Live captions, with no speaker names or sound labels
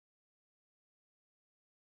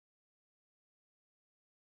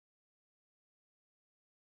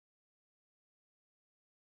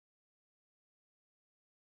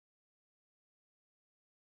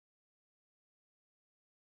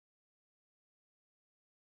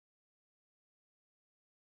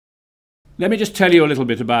Let me just tell you a little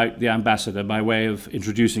bit about the ambassador by way of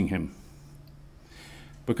introducing him,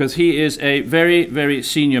 because he is a very, very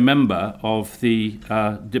senior member of the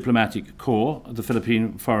diplomatic corps of the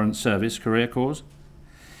Philippine Foreign Service, Career Corps.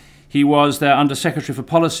 He was their Undersecretary for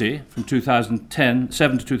Policy from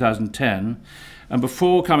 2007 to 2010, and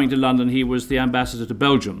before coming to London, he was the ambassador to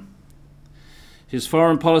Belgium. His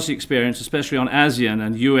foreign policy experience, especially on ASEAN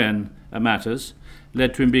and UN matters,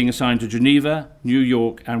 led to him being assigned to Geneva, New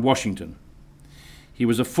York, and Washington. He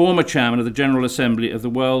was a former chairman of the General Assembly of the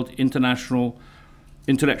World International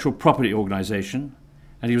Intellectual Property Organization,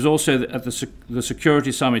 and he was also at the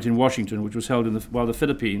Security Summit in Washington, which was held in the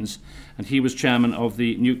Philippines, and he was chairman of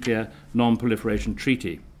the Nuclear Non-Proliferation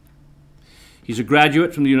Treaty. He's a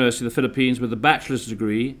graduate from the University of the Philippines with a bachelor's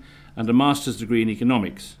degree and a master's degree in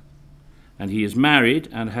economics. And he is married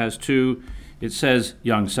and has two, it says,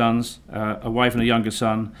 young sons, a wife and a younger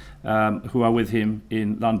son, who are with him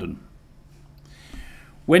in London.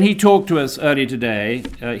 When he talked to us earlier today,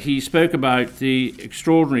 he spoke about the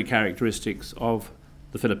extraordinary characteristics of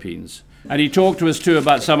the Philippines. And he talked to us too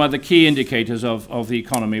about some of the key indicators of the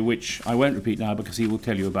economy, which I won't repeat now because he will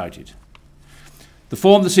tell you about it. The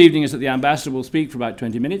form this evening is that the ambassador will speak for about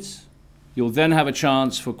 20 minutes. You'll then have a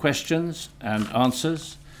chance for questions and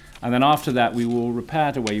answers. And then after that, we will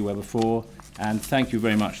repair to where you were before. And thank you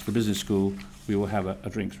very much to the business school. We will have a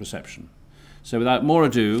drinks reception. So without more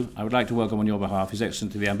ado, I would like to welcome on your behalf His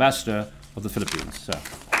Excellency the Ambassador of the Philippines. Sir.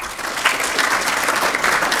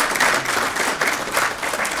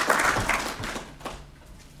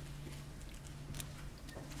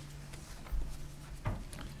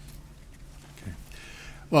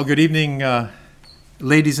 Well, good evening,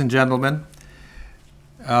 ladies and gentlemen.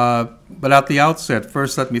 But at the outset,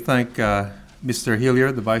 first let me thank Mr.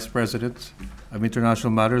 Hillier, the Vice President of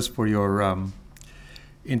International Matters, for your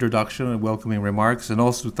introduction and welcoming remarks, and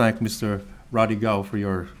also thank Mr. Roddy Gao for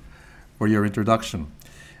your introduction.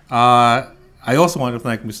 I also want to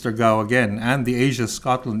thank Mr. Gao again and the Asia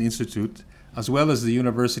Scotland Institute, as well as the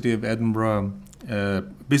University of Edinburgh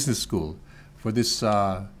Business School, for this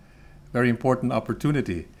very important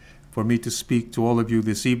opportunity for me to speak to all of you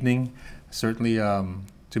this evening. Certainly,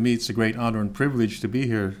 to me, it's a great honor and privilege to be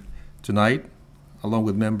here tonight, along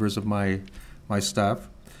with members of my staff,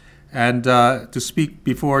 and to speak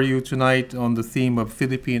before you tonight on the theme of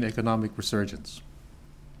Philippine economic resurgence.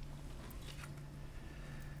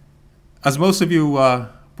 As most of you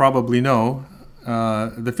probably know,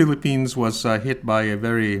 the Philippines was hit by a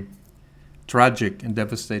very tragic and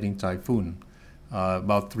devastating typhoon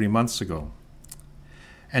about 3 months ago.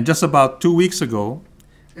 And just about 2 weeks ago,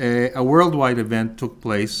 a worldwide event took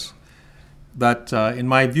place that, in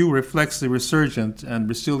my view, reflects the resurgent and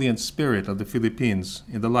resilient spirit of the Philippines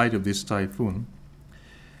in the light of this typhoon.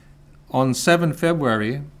 On 7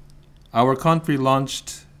 February, our country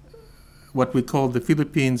launched what we call the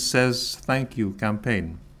Philippines Says Thank You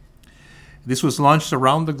campaign. This was launched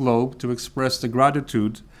around the globe to express the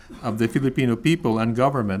gratitude of the Filipino people and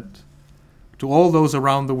government to all those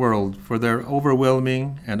around the world for their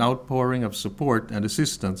overwhelming and outpouring of support and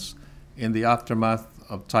assistance in the aftermath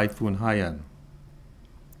of Typhoon Haiyan.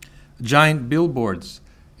 Giant billboards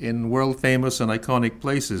in world-famous and iconic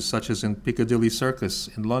places such as in Piccadilly Circus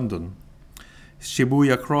in London,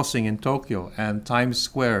 Shibuya Crossing in Tokyo, and Times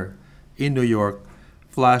Square in New York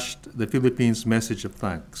flashed the Philippines' message of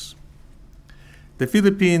thanks. The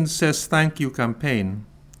Philippines Says Thank You campaign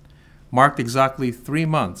marked exactly 3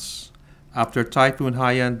 months after Typhoon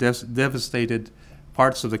Haiyan devastated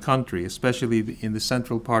parts of the country, especially in the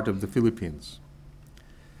central part of the Philippines.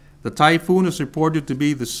 The typhoon is reported to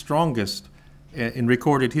be the strongest in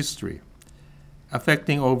recorded history,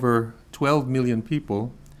 affecting over 12 million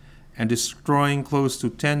people and destroying close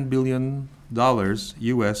to $10 billion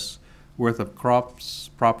US worth of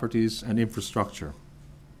crops, properties, and infrastructure.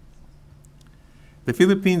 The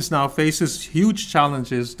Philippines now faces huge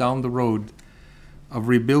challenges down the road of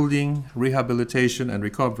rebuilding, rehabilitation, and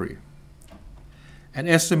recovery. And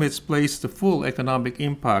estimates place the full economic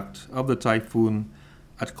impact of the typhoon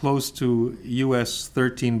at close to US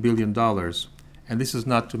 $13 billion. And this is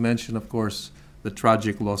not to mention, of course, the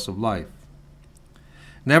tragic loss of life.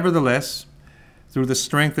 Nevertheless, through the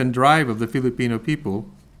strength and drive of the Filipino people,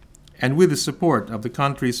 and with the support of the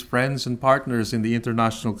country's friends and partners in the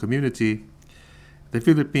international community, the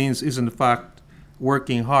Philippines is in fact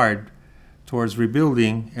working hard towards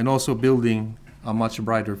rebuilding and also building a much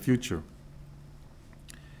brighter future.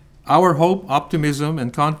 Our hope, optimism,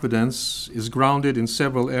 and confidence is grounded in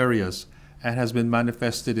several areas and has been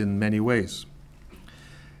manifested in many ways.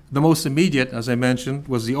 The most immediate, as I mentioned,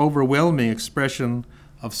 was the overwhelming expression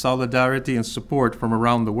of solidarity and support from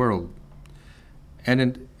around the world.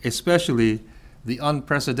 and especially the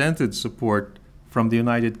unprecedented support from the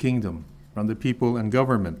United Kingdom, from the people and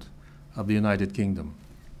government of the United Kingdom.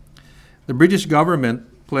 The British government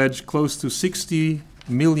pledged close to £60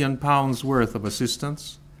 million worth of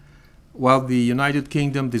assistance, while the United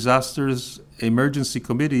Kingdom Disasters Emergency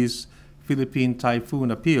Committee's Philippine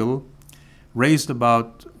Typhoon Appeal raised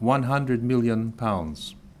about £100 million.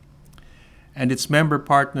 And its member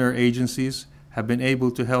partner agencies have been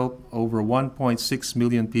able to help over 1.6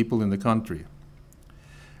 million people in the country.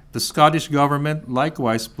 The Scottish government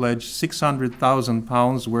likewise pledged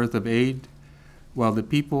 £600,000 worth of aid, while the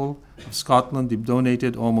people of Scotland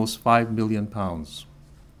donated almost £5 million.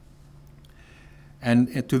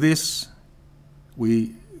 And to this,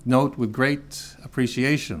 we note with great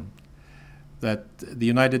appreciation that the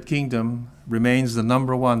United Kingdom remains the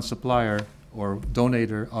 #1 supplier or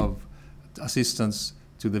donator of assistance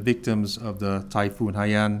to the victims of the Typhoon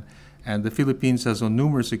Haiyan, and the Philippines has on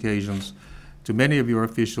numerous occasions, to many of your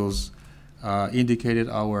officials, indicated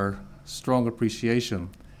our strong appreciation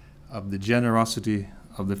of the generosity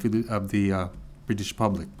of the British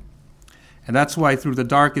public. And that's why through the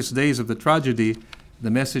darkest days of the tragedy,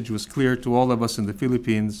 the message was clear to all of us in the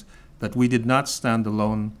Philippines that we did not stand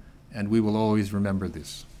alone, and we will always remember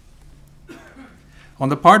this. On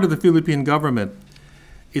the part of the Philippine government,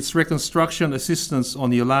 its reconstruction assistance on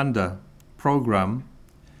the Yolanda program,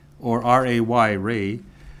 or RAY,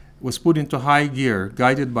 was put into high gear,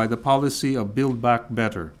 guided by the policy of Build Back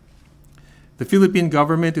Better. The Philippine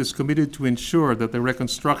government is committed to ensure that the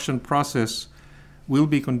reconstruction process will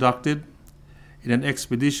be conducted in an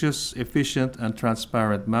expeditious, efficient, and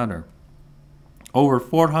transparent manner. Over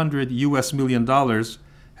 $400 million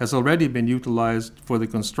has already been utilized for the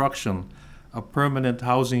construction of permanent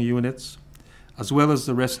housing units, as well as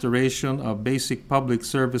the restoration of basic public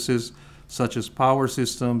services such as power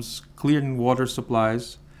systems, clean water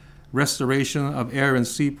supplies, restoration of air and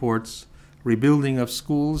seaports, rebuilding of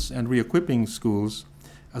schools and re-equipping schools,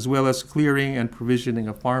 as well as clearing and provisioning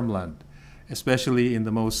of farmland, especially in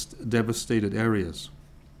the most devastated areas.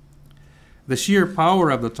 The sheer power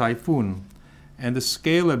of the typhoon and the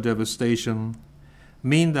scale of devastation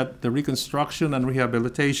mean that the reconstruction and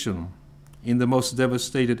rehabilitation in the most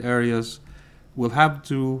devastated areas will have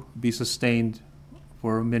to be sustained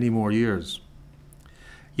for many more years.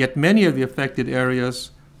 Yet many of the affected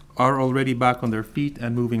areas are already back on their feet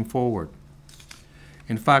and moving forward.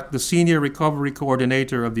 In fact, the Senior Recovery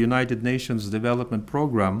Coordinator of the United Nations Development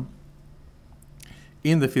Program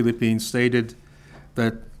in the Philippines stated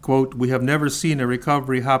that, quote, "We have never seen a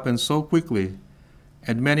recovery happen so quickly,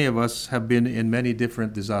 and many of us have been in many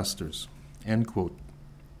different disasters," end quote.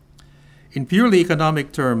 In purely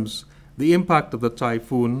economic terms, the impact of the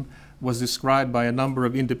typhoon was described by a number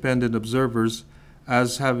of independent observers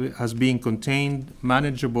as being contained,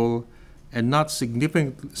 manageable, and not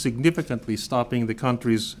significantly stopping the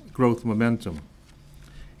country's growth momentum.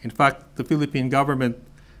 In fact, the Philippine government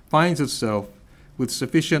finds itself with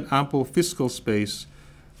sufficient ample fiscal space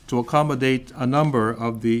to accommodate a number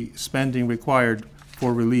of the spending required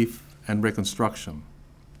for relief and reconstruction.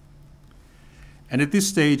 And at this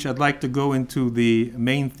stage, I'd like to go into the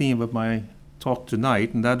main theme of my talk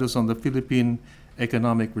tonight, and that is on the Philippine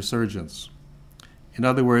economic resurgence. In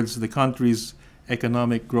other words, the country's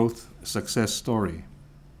economic growth success story.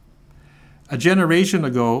 A generation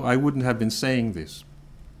ago, I wouldn't have been saying this,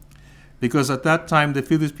 because at that time the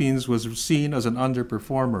Philippines was seen as an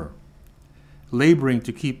underperformer, laboring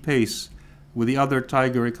to keep pace with the other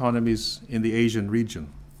tiger economies in the Asian region.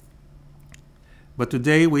 But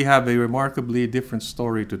today we have a remarkably different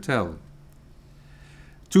story to tell.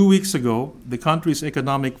 2 weeks ago, the country's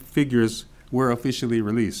economic figures were officially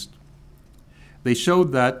released. They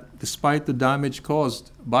showed that, despite the damage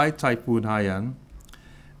caused by Typhoon Haiyan,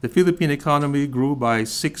 the Philippine economy grew by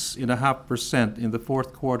 6.5% in the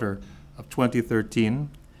fourth quarter of 2013,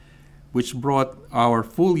 which brought our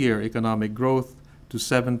full-year economic growth to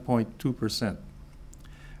 7.2%.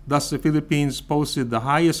 Thus, the Philippines posted the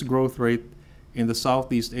highest growth rate in the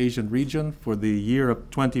Southeast Asian region for the year of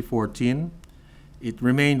 2014. It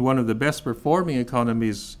remained one of the best performing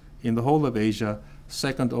economies in the whole of Asia,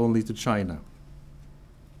 second only to China.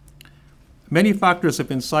 Many factors have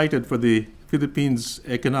been cited for the Philippines'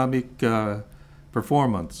 economic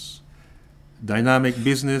performance: dynamic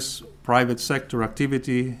business, private sector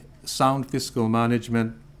activity, sound fiscal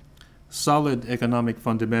management, solid economic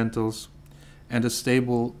fundamentals, and a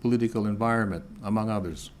stable political environment, among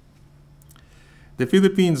others. The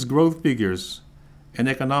Philippines' growth figures and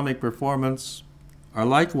economic performance are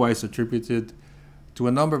likewise attributed to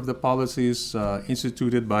a number of the policies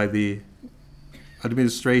instituted by the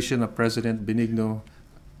administration of President Benigno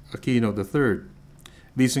Aquino III.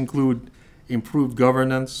 These include improved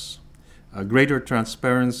governance, greater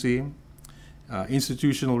transparency,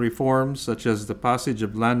 institutional reforms such as the passage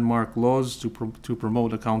of landmark laws to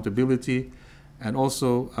promote accountability, and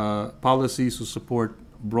also policies to support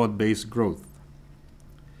broad-based growth.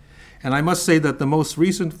 And I must say that the most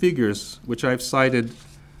recent figures which I've cited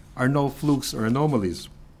are no flukes or anomalies.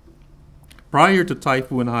 Prior to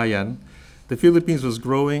Typhoon Haiyan, the Philippines was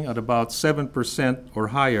growing at about 7% or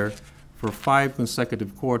higher for 5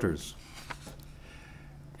 consecutive quarters.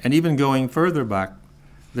 And even going further back,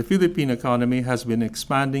 the Philippine economy has been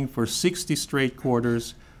expanding for 60 straight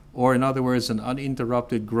quarters, or in other words, an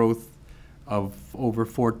uninterrupted growth of over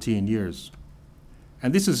 14 years.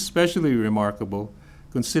 And this is especially remarkable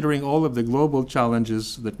considering all of the global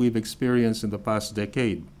challenges that we've experienced in the past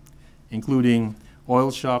decade, including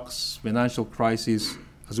oil shocks, financial crises,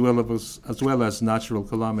 as well as natural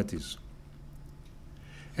calamities.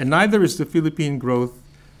 And neither is the Philippine growth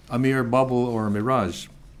a mere bubble or a mirage.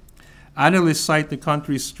 Analysts cite the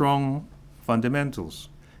country's strong fundamentals,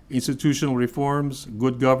 institutional reforms,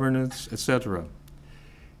 good governance, etc.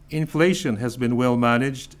 Inflation has been well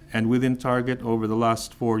managed and within target over the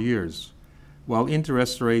last 4 years, while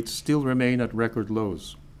interest rates still remain at record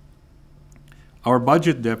lows. Our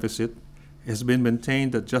budget deficit has been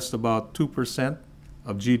maintained at just about 2%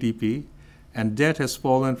 of GDP, and debt has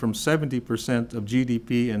fallen from 70% of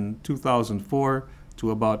GDP in 2004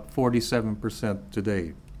 to about 47%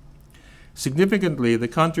 today. Significantly, the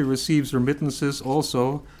country receives remittances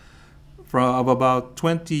also of about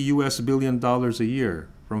 $20 billion a year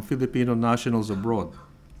from Filipino nationals abroad,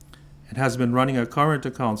 and has been running a current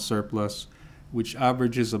account surplus which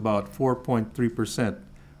averages about 4.3%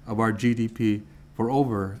 of our GDP for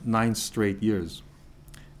over 9 straight years.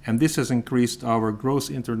 And this has increased our gross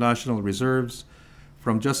international reserves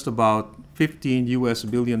from just about $15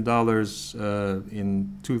 billion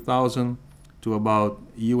in 2000 to about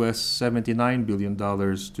 $79 billion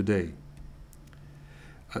today.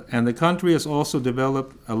 And the country has also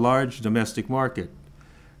developed a large domestic market,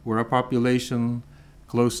 where a population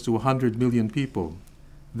close to 100 million people,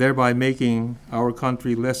 thereby making our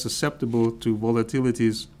country less susceptible to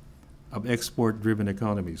volatilities of export-driven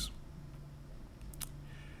economies.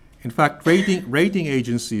 In fact, rating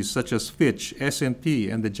agencies such as Fitch, S&P,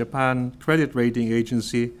 and the Japan Credit Rating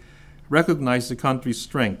Agency recognize the country's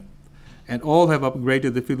strength, and all have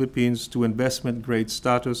upgraded the Philippines to investment-grade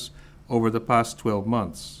status over the past 12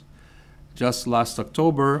 months. Just last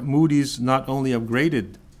October, Moody's not only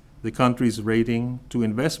upgraded the country's rating to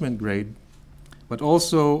investment grade, but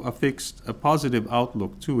also affixed a positive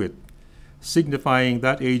outlook to it, signifying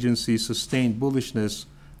that agency's sustained bullishness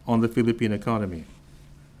on the Philippine economy.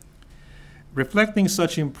 Reflecting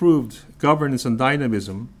such improved governance and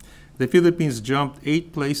dynamism, the Philippines jumped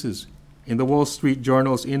 8 places in the Wall Street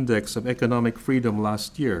Journal's Index of Economic Freedom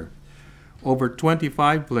last year, over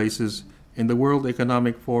 25 places in the World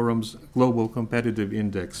Economic Forum's Global Competitive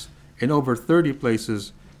Index, and over 30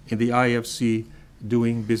 places in the IFC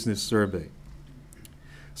Doing Business Survey.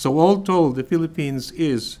 So all told, the Philippines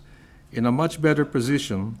is in a much better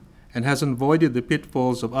position and has avoided the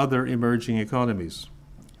pitfalls of other emerging economies,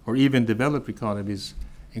 or even developed economies,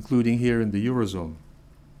 including here in the Eurozone.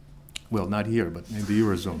 Well, not here, but in the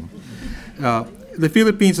Eurozone. The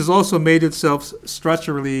Philippines has also made itself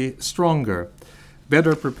structurally stronger,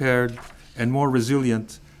 better prepared, and more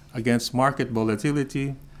resilient against market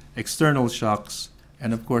volatility, external shocks,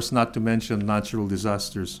 and of course not to mention natural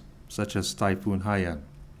disasters such as Typhoon Haiyan.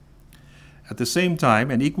 At the same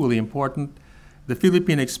time, and equally important, the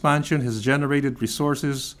Philippine expansion has generated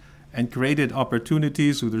resources and created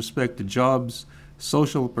opportunities with respect to jobs,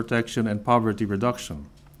 social protection, and poverty reduction.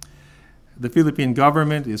 The Philippine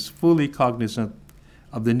government is fully cognizant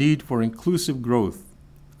of the need for inclusive growth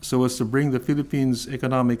so as to bring the Philippines'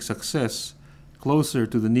 economic success closer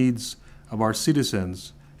to the needs of our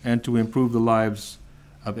citizens and to improve the lives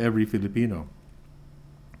of every Filipino.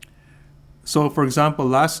 So, for example,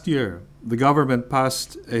 last year, the government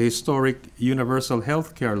passed a historic universal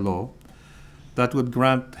health care law that would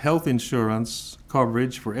grant health insurance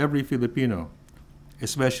coverage for every Filipino,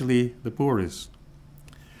 especially the poorest.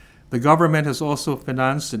 The government has also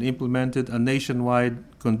financed and implemented a nationwide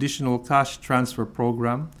conditional cash transfer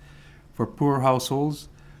program for poor households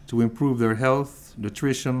to improve their health,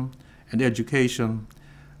 nutrition, and education,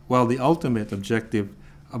 while the ultimate objective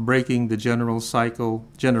of breaking the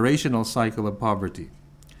generational cycle of poverty.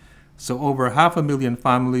 So over 500,000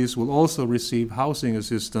 families will also receive housing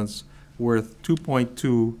assistance worth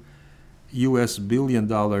 $2.2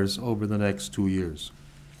 billion over the next 2 years.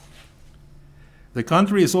 The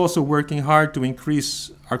country is also working hard to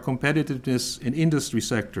increase our competitiveness in industry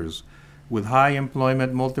sectors with high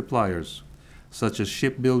employment multipliers, such as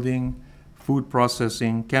shipbuilding, food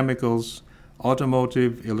processing, chemicals,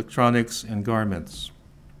 automotive, electronics, and garments.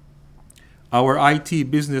 Our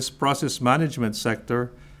IT business process management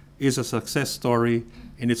sector is a success story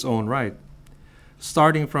in its own right.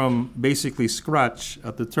 Starting from basically scratch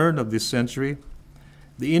at the turn of this century,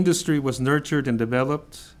 the industry was nurtured and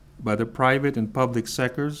developed by the private and public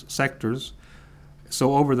sectors,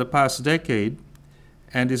 so over the past decade,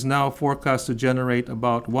 and is now forecast to generate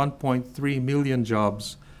about 1.3 million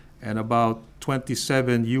jobs and about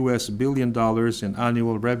 $27 billion in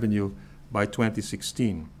annual revenue by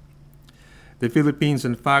 2016. The Philippines,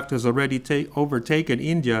 in fact, has already overtaken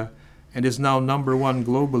India and is now #1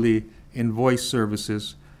 globally in voice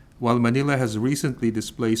services, while Manila has recently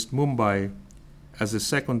displaced Mumbai as the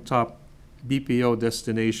second top BPO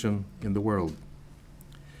destination in the world.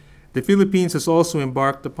 The Philippines has also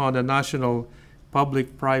embarked upon a national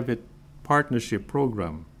public-private partnership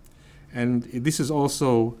program, and this is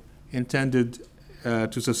also intended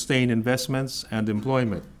to sustain investments and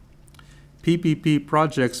employment. PPP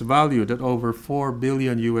projects valued at over $4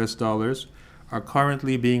 billion are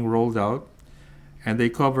currently being rolled out, and they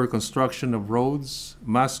cover construction of roads,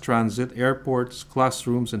 mass transit, airports,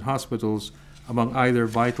 classrooms, and hospitals, among other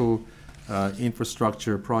vital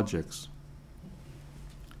infrastructure projects.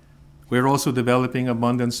 We're also developing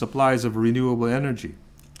abundant supplies of renewable energy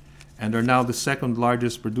and are now the second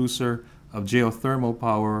largest producer of geothermal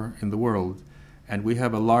power in the world, and we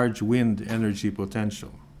have a large wind energy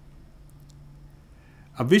potential.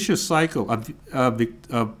 A virtuous cycle of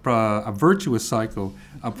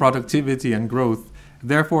productivity and growth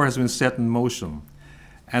therefore has been set in motion,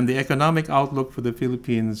 and the economic outlook for the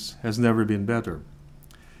Philippines has never been better.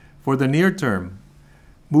 For the near term,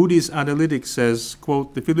 Moody's Analytics says,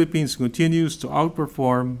 quote, "The Philippines continues to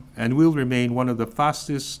outperform and will remain one of the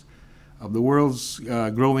fastest of the world's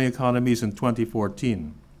growing economies in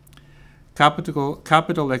 2014.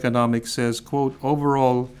 Capital Economics says, quote,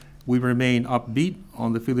 "Overall, we remain upbeat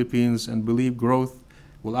on the Philippines and believe growth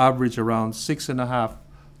will average around 6.5%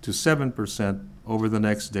 to 7% over the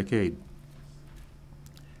next decade."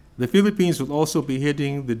 The Philippines will also be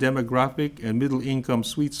hitting the demographic and middle income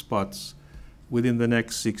sweet spots within the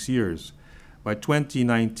next 6 years. By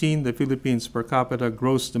 2019, the Philippines per capita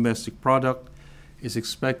gross domestic product is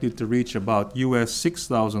expected to reach about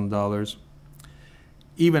 $6,000,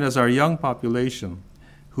 even as our young population,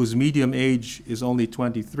 whose median age is only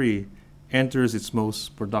 23, enters its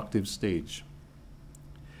most productive stage.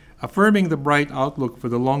 Affirming the bright outlook for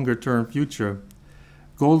the longer-term future,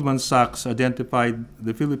 Goldman Sachs identified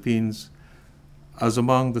the Philippines as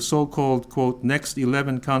among the so-called, quote, "next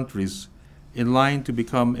 11 countries in line to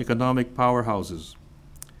become economic powerhouses,"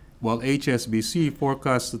 while HSBC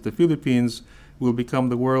forecasts that the Philippines will become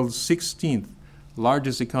the world's 16th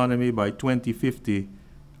largest economy by 2050,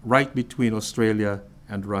 right between Australia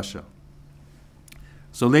and Russia.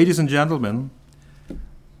 So, ladies and gentlemen,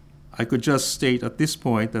 I could just state at this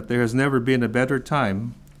point that there has never been a better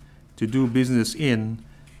time to do business in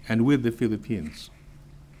and with the Philippines.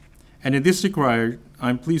 And in this regard,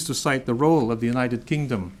 I'm pleased to cite the role of the United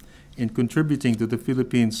Kingdom in contributing to the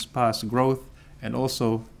Philippines' past growth and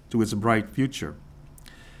also to its bright future.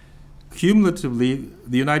 Cumulatively,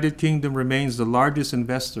 the United Kingdom remains the largest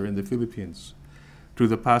investor in the Philippines through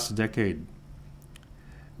the past decade,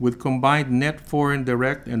 with combined net foreign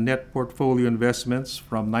direct and net portfolio investments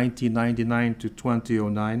from 1999 to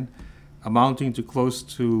 2009 amounting to close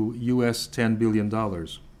to $10 billion.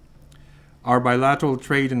 Our bilateral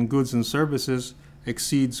trade in goods and services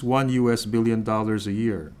exceeds $1 billion a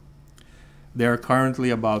year. There are currently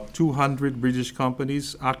about 200 British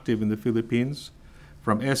companies active in the Philippines,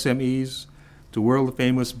 from SMEs to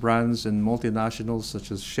world-famous brands and multinationals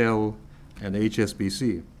such as Shell and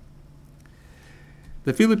HSBC.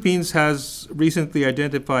 The Philippines has recently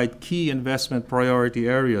identified key investment priority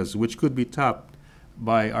areas which could be tapped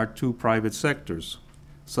by our two private sectors,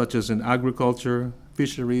 such as in agriculture,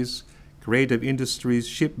 fisheries, creative industries,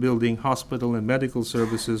 shipbuilding, hospital and medical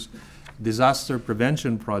services, disaster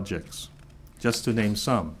prevention projects, just to name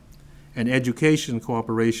some. And education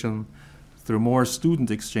cooperation through more student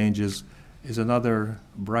exchanges is another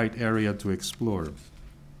bright area to explore.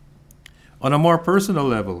 On a more personal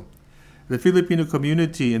level, the Filipino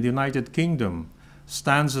community in the United Kingdom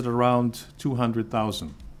stands at around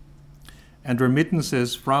 200,000. And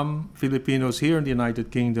remittances from Filipinos here in the United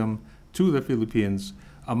Kingdom to the Philippines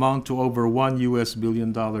amount to over $1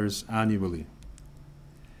 billion annually.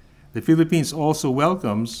 The Philippines also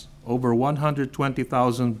welcomes over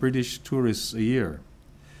 120,000 British tourists a year.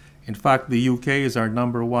 In fact, the UK is our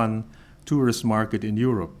 #1 tourist market in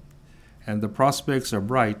Europe, and the prospects are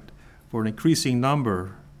bright for an increasing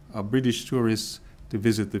number of British tourists to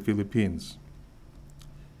visit the Philippines.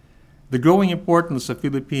 The growing importance of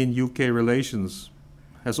Philippine-UK relations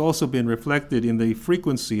has also been reflected in the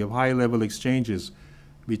frequency of high-level exchanges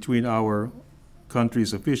between our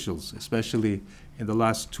country's officials, especially in the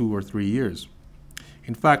last 2 or 3 years.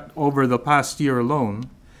 In fact, over the past year alone,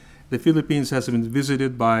 the Philippines has been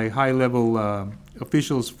visited by high-level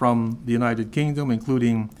officials from the United Kingdom,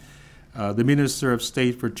 including the Minister of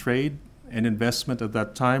State for Trade and Investment at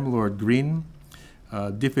that time, Lord Green,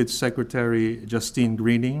 DFID Secretary Justine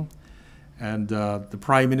Greening, and the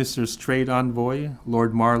Prime Minister's Trade Envoy,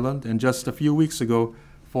 Lord Marland, and just a few weeks ago,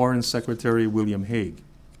 Foreign Secretary William Hague.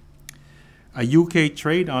 A UK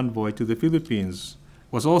Trade Envoy to the Philippines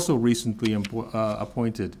was also recently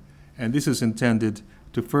appointed, and this is intended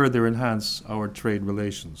to further enhance our trade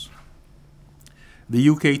relations. The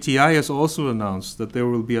UKTI has also announced that there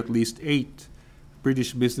will be at least 8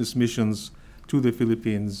 British business missions to the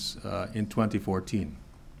Philippines in 2014.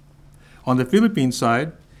 On the Philippine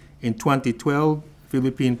side, in 2012,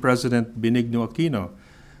 Philippine President Benigno Aquino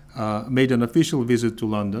made an official visit to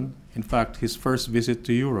London, in fact, his first visit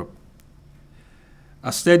to Europe.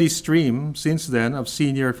 A steady stream since then of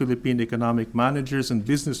senior Philippine economic managers and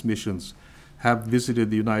business missions have visited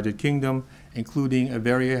the United Kingdom, including a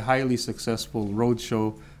very highly successful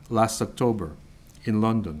roadshow last October in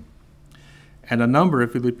London. And a number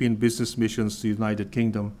of Philippine business missions to the United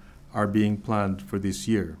Kingdom are being planned for this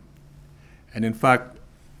year. And in fact,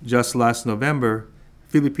 just last November,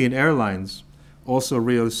 Philippine Airlines also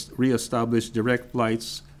re-established direct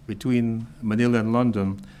flights between Manila and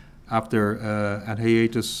London after a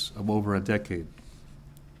hiatus of over a decade.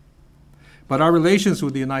 But our relations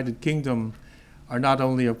with the United Kingdom are not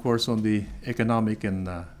only, of course, on the economic and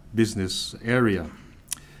business area.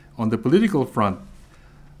 On the political front,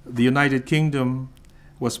 the United Kingdom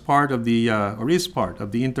was part of the, or is part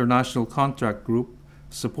of the International Contract Group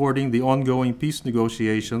supporting the ongoing peace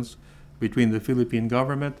negotiations between the Philippine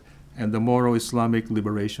government and the Moro Islamic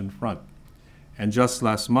Liberation Front. And just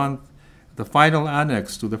last month, the final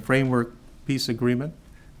annex to the Framework Peace Agreement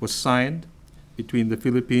was signed between the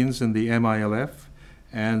Philippines and the MILF,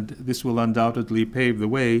 and this will undoubtedly pave the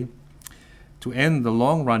way to end the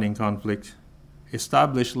long-running conflict,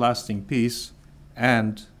 establish lasting peace,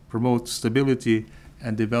 and promote stability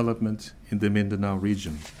and development in the Mindanao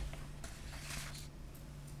region.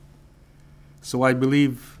 So I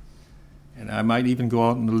believe, and I might even go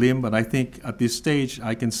out on a limb, but I think at this stage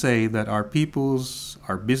I can say that our peoples,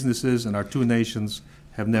 our businesses, and our two nations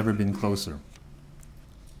have never been closer.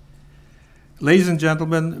 Ladies and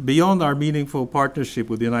gentlemen, beyond our meaningful partnership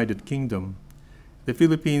with the United Kingdom, the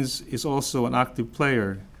Philippines is also an active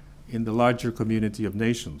player in the larger community of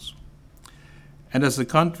nations. And as the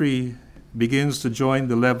country begins to join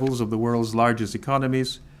the levels of the world's largest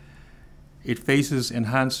economies, it faces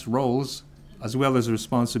enhanced roles as well as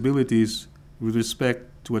responsibilities with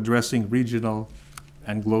respect to addressing regional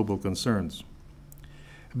and global concerns.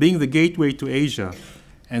 Being the gateway to Asia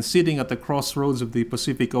and sitting at the crossroads of the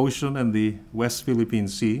Pacific Ocean and the West Philippine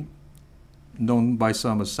Sea, known by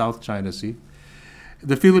some as South China Sea,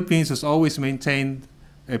 the Philippines has always maintained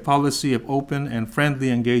a policy of open and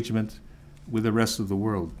friendly engagement with the rest of the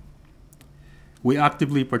world. We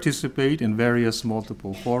actively participate in various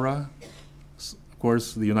multiple fora, of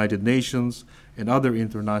course, the United Nations and other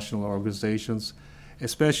international organizations,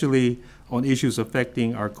 especially on issues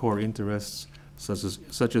affecting our core interests,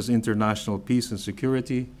 such as international peace and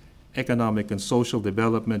security, economic and social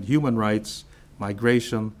development, human rights,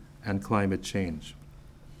 migration, and climate change.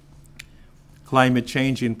 Climate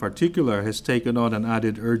change in particular has taken on an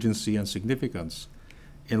added urgency and significance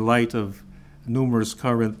in light of numerous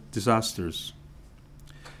current disasters.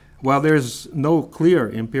 While there's no clear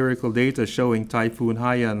empirical data showing Typhoon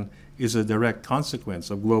Haiyan is a direct consequence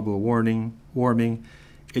of global warming,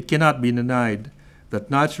 it cannot be denied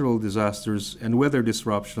that natural disasters and weather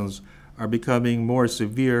disruptions are becoming more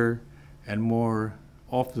severe and more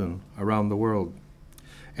often around the world.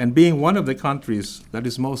 And being one of the countries that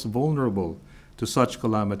is most vulnerable to such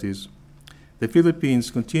calamities, the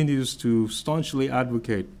Philippines continues to staunchly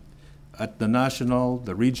advocate at the national,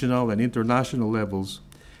 the regional, and international levels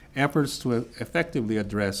efforts to effectively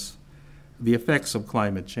address the effects of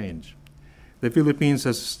climate change. The Philippines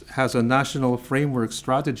has a national framework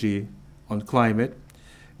strategy on climate,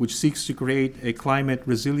 which seeks to create a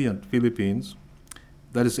climate-resilient Philippines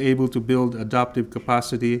that is able to build adaptive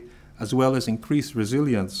capacity as well as increase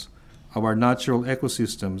resilience of our natural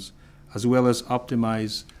ecosystems, as well as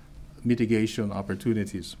optimize mitigation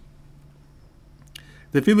opportunities.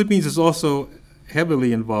 The Philippines is also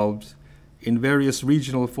heavily involved in various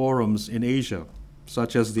regional forums in Asia,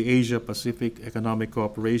 such as the Asia-Pacific Economic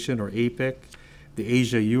Cooperation, or APEC, the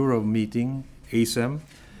Asia-Euro Meeting, ASEM,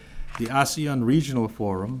 the ASEAN Regional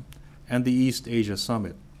Forum, and the East Asia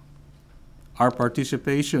Summit. Our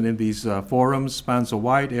participation in these forums spans a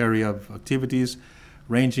wide area of activities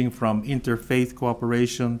ranging from interfaith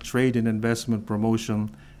cooperation, trade and investment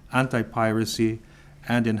promotion, anti-piracy,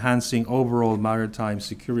 and enhancing overall maritime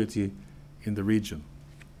security in the region.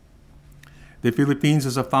 The Philippines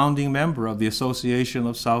is a founding member of the Association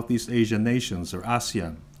of Southeast Asian Nations, or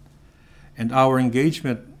ASEAN, and our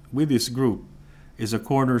engagement with this group is a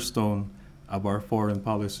cornerstone of our foreign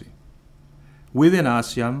policy. Within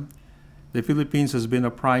ASEAN, the Philippines has been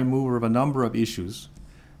a prime mover of a number of issues,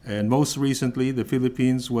 and most recently, the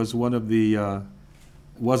Philippines was the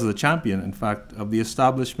champion, in fact, of the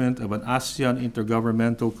establishment of an ASEAN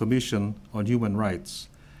Intergovernmental Commission on Human Rights,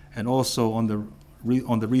 and also on the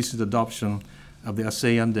recent adoption of the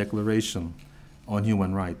ASEAN Declaration on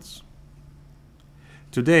Human Rights.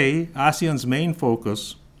 Today, ASEAN's main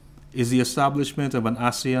focus is the establishment of an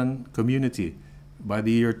ASEAN community by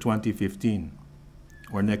the year 2015,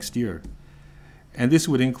 or next year. And this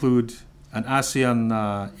would include an ASEAN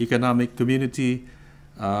economic community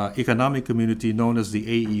known as the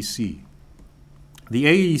AEC. The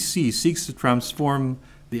AEC seeks to transform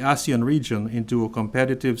the ASEAN region into a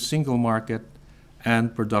competitive single market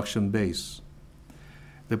and production base.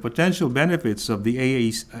 The potential benefits of the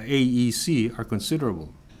AEC are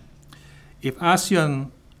considerable. If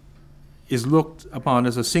ASEAN is looked upon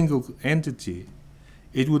as a single entity,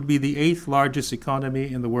 it would be the 8th largest economy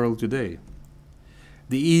in the world today.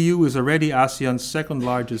 The EU is already ASEAN's second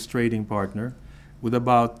largest trading partner, with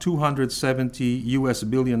about $270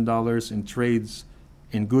 billion in trades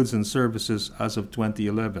in goods and services as of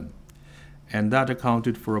 2011, and that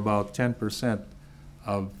accounted for about 10%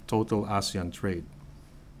 of total ASEAN trade.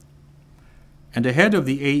 And ahead of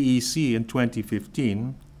the AEC in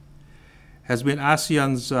 2015 has been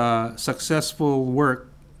ASEAN's successful work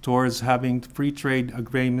towards having free trade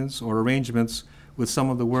agreements or arrangements with some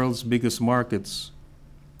of the world's biggest markets.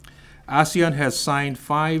 ASEAN has signed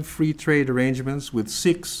 5 free trade arrangements with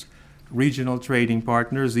 6 regional trading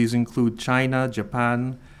partners. These include China,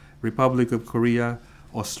 Japan, Republic of Korea,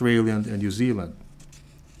 Australia, and New Zealand.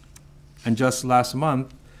 And just last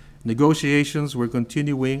month, negotiations were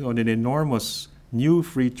continuing on an enormous new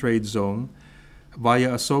free trade zone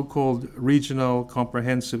via a so-called Regional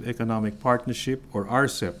Comprehensive Economic Partnership, or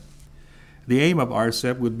RCEP. The aim of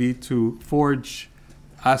RCEP would be to forge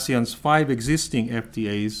ASEAN's 5 existing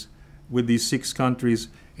FTAs with these 6 countries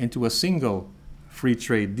into a single free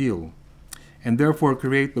trade deal, and therefore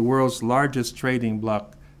create the world's largest trading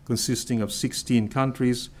bloc consisting of 16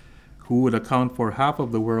 countries who would account for half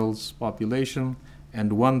of the world's population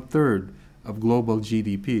and 1/3 of global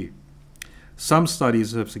GDP. Some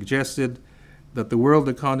studies have suggested that the world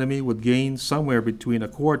economy would gain somewhere between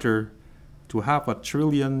 $250 to $500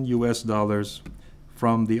 billion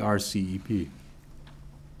from the RCEP.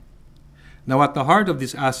 Now, at the heart of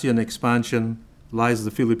this ASEAN expansion lies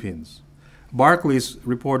the Philippines. Barclays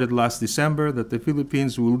reported last December that the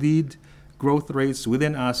Philippines will lead growth rates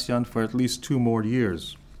within ASEAN for at least 2 more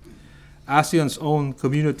years. ASEAN's own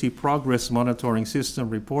Community Progress Monitoring System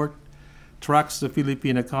report tracks the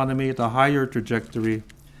Philippine economy at a higher trajectory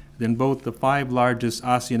than both the 5 largest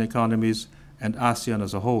ASEAN economies and ASEAN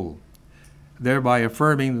as a whole, thereby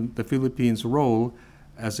affirming the Philippines' role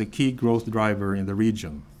as a key growth driver in the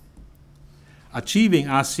region. Achieving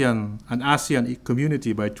an ASEAN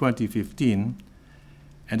community by 2015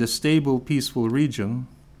 and a stable, peaceful region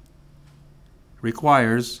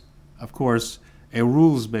requires, of course, a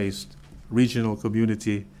rules-based regional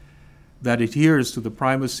community that adheres to the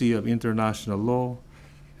primacy of international law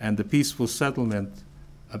and the peaceful settlement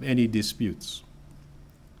of any disputes.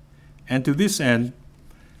 And to this end,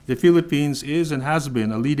 the Philippines is and has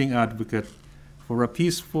been a leading advocate for a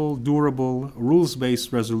peaceful, durable,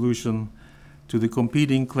 rules-based resolution to the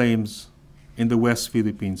competing claims in the West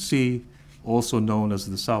Philippine Sea, also known as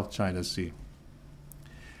the South China Sea.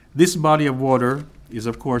 This body of water is,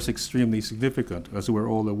 of course, extremely significant, as we're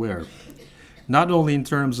all aware, not only in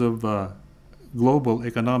terms of global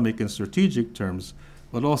economic and strategic terms,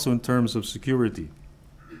 but also in terms of security.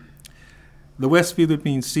 The West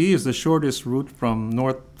Philippine Sea is the shortest route from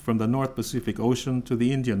the North Pacific Ocean to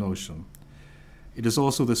the Indian Ocean. It is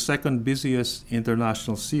also the second busiest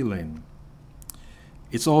international sea lane.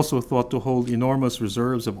 It's also thought to hold enormous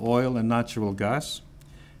reserves of oil and natural gas,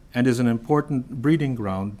 and is an important breeding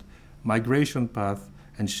ground, migration path,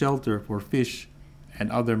 and shelter for fish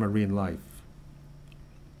and other marine life.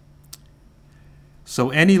 So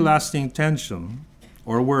any lasting tension,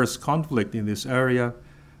 or worse, conflict in this area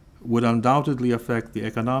would undoubtedly affect the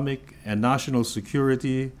economic and national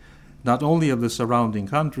security not only of the surrounding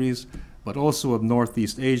countries, but also of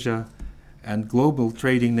Northeast Asia and global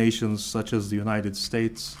trading nations such as the United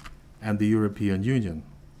States and the European Union.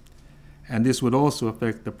 And this would also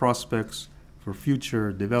affect the prospects for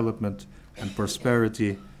future development and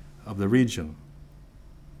prosperity of the region.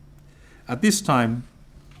 At this time,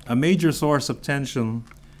 a major source of tension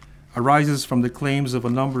arises from the claims of a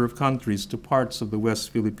number of countries to parts of the West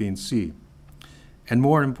Philippine Sea, and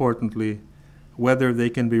more importantly, whether they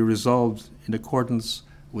can be resolved in accordance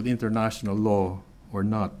with international law or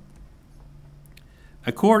not.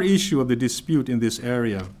 A core issue of the dispute in this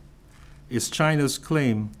area is China's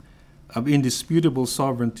claim of indisputable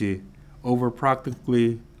sovereignty over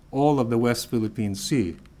practically all of the West Philippine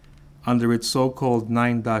Sea under its so-called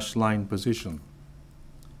 9-line position.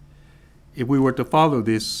 If we were to follow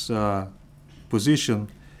this position,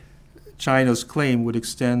 China's claim would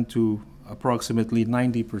extend to approximately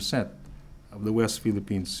 90% of the West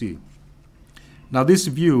Philippine Sea. Now this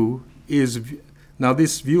view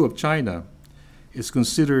of China is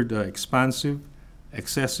considered expansive,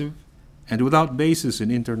 excessive, and without basis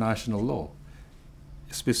in international law,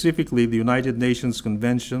 specifically the United Nations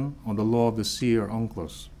Convention on the Law of the Sea, or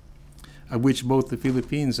UNCLOS, of which both the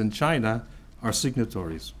Philippines and China are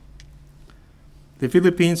signatories. The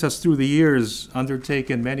Philippines has through the years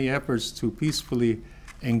undertaken many efforts to peacefully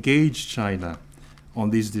engage China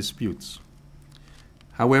on these disputes.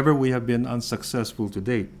 However, we have been unsuccessful to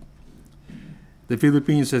date. The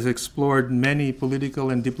Philippines has explored many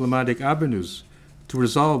political and diplomatic avenues to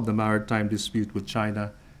resolve the maritime dispute with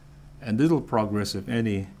China, and little progress, if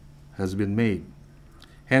any, has been made.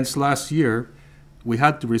 Hence, last year, we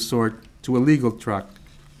had to resort to a legal track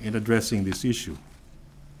in addressing this issue.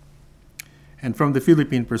 And from the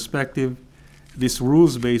Philippine perspective, this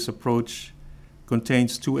rules-based approach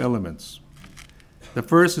contains two elements. The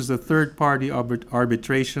first is the third-party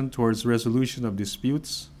arbitration towards resolution of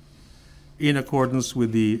disputes in accordance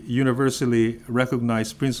with the universally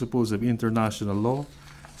recognized principles of international law,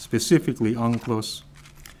 specifically UNCLOS.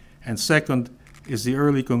 And second is the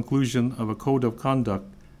early conclusion of a code of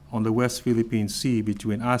conduct on the West Philippine Sea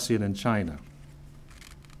between ASEAN and China.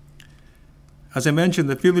 As I mentioned,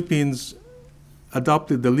 the Philippines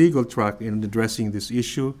adopted the legal track in addressing this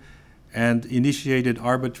issue and initiated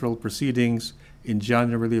arbitral proceedings in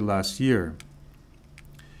January last year.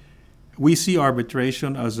 We see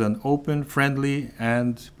arbitration as an open, friendly,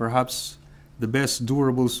 and perhaps the best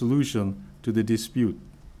durable solution to the dispute.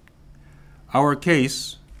 Our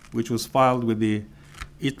case, which was filed with the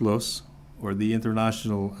ITLOS, or the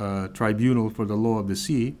International Tribunal for the Law of the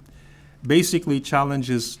Sea, basically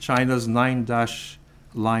challenges China's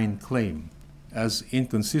 9-line claim as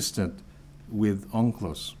inconsistent with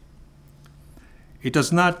UNCLOS. It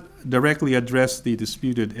does not directly address the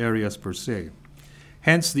disputed areas per se.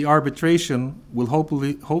 Hence, the arbitration will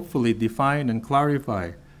hopefully define and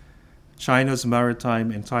clarify China's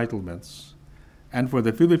maritime entitlements. And for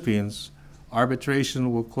the Philippines,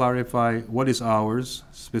 arbitration will clarify what is ours,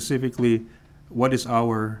 specifically what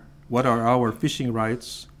are our fishing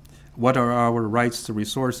rights, what are our rights to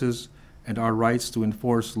resources, and our rights to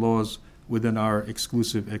enforce laws within our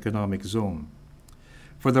exclusive economic zone.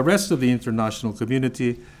 For the rest of the international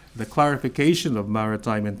community, the clarification of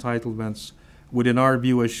maritime entitlements would, in our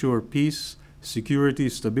view, assure peace, security,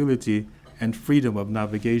 stability, and freedom of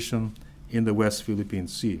navigation in the West Philippine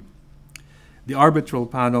Sea. The arbitral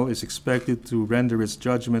panel is expected to render its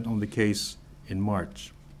judgment on the case in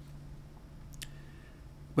March.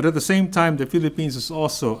 But at the same time, the Philippines is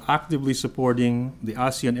also actively supporting the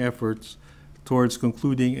ASEAN efforts towards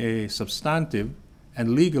concluding a substantive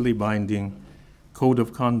and legally binding code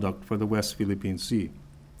of conduct for the West Philippine Sea.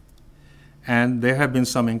 And there have been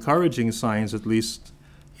some encouraging signs, at least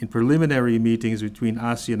in preliminary meetings between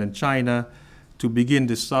ASEAN and China, to begin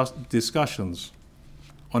discussions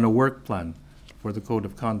on a work plan for the code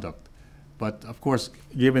of conduct. But of course,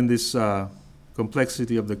 given this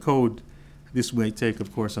complexity of the code, this may take,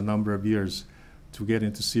 of course, a number of years to get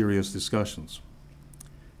into serious discussions.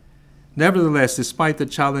 Nevertheless, despite the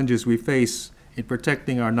challenges we face in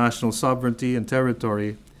protecting our national sovereignty and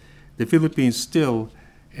territory, the Philippines still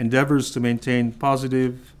endeavors to maintain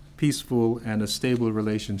positive, peaceful, and a stable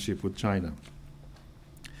relationship with China.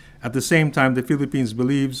 At the same time, the Philippines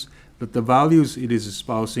believes that the values it is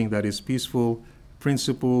espousing, that is peaceful,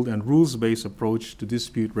 principled, and rules-based approach to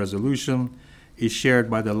dispute resolution, is shared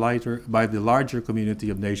by the larger community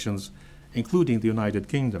of nations, including the United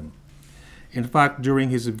Kingdom. In fact, during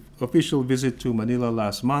his official visit to Manila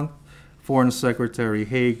last month, Foreign Secretary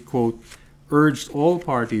Haig, quote, urged all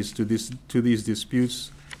parties to these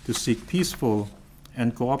disputes to seek peaceful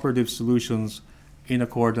and cooperative solutions in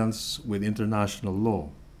accordance with international law.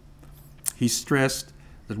 He stressed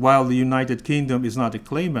that while the United Kingdom is not a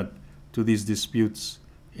claimant to these disputes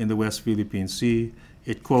in the West Philippine Sea,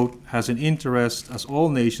 it, quote, has an interest, as all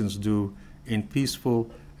nations do, in peaceful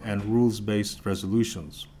and rules-based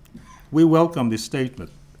resolutions. We welcome this statement,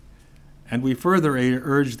 and we further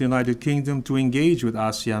urge the United Kingdom to engage with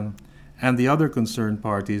ASEAN and the other concerned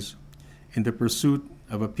parties in the pursuit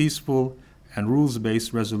of a peaceful and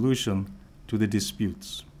rules-based resolution to the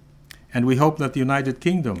disputes. And we hope that the United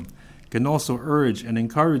Kingdom can also urge and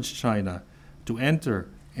encourage China to enter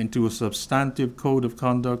into a substantive code of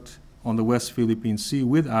conduct on the West Philippine Sea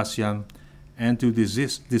with ASEAN and to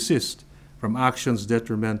desist from actions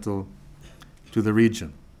detrimental to the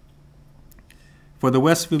region. For the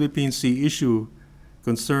West Philippine Sea issue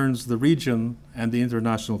concerns the region and the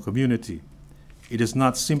international community. It is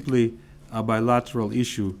not simply a bilateral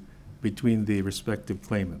issue between the respective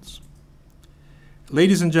claimants.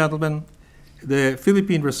 Ladies and gentlemen, the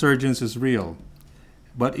Philippine resurgence is real,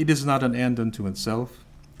 but it is not an end unto itself.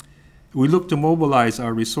 We look to mobilize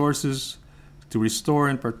our resources to restore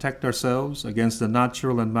and protect ourselves against the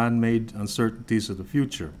natural and man-made uncertainties of the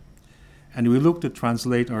future. And we look to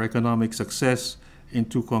translate our economic success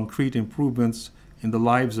into concrete improvements in the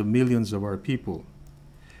lives of millions of our people,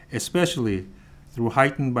 especially through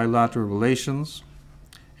heightened bilateral relations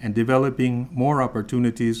and developing more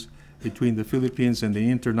opportunities between the Philippines and the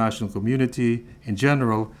international community in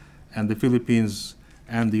general, and the Philippines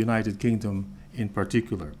and the United Kingdom in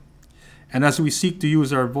particular. And as we seek to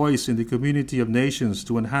use our voice in the community of nations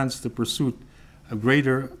to enhance the pursuit of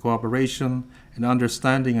greater cooperation and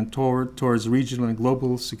understanding and towards regional and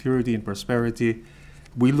global security and prosperity,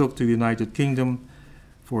 we look to the United Kingdom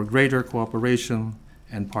for greater cooperation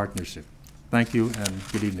and partnership. Thank you and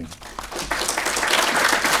good evening.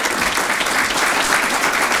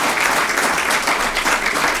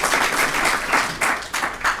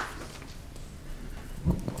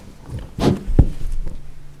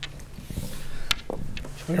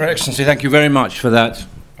 Your Excellency, thank you very much for that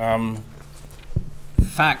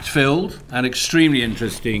fact-filled and extremely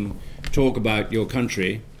interesting talk about your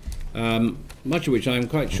country, much of which I'm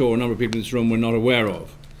quite sure a number of people in this room were not aware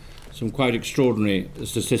of. Some quite extraordinary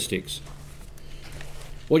statistics.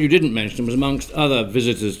 What you didn't mention was, amongst other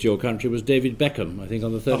visitors to your country, was David Beckham, I think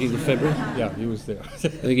on the 13th of February. Yeah, he was there. I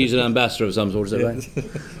think he's an ambassador of some sort, is that right?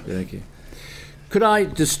 Thank you. Could I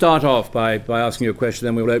just start off by asking you a question,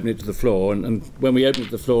 then we'll open it to the floor. And when we open it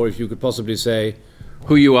to the floor, if you could possibly say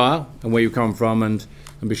who you are and where you come from, and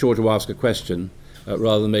be sure to ask a question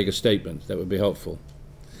rather than make a statement. That would be helpful.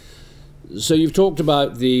 So you've talked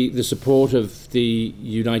about the support of the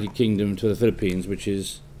United Kingdom to the Philippines, which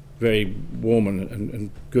is very warm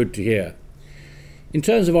and good to hear. In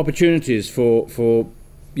terms of opportunities for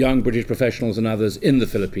young British professionals and others in the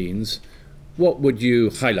Philippines, what would you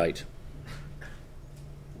highlight?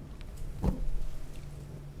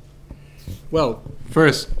 Well,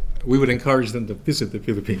 first, we would encourage them to visit the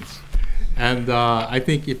Philippines. And I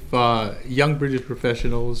think if young British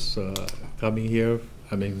professionals coming here,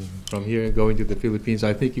 from here going to the Philippines,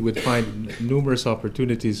 I think you would find numerous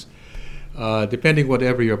opportunities, depending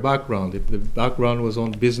whatever your background. If the background was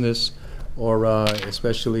on business, or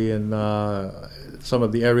especially in some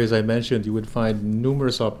of the areas I mentioned, you would find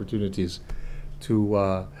numerous opportunities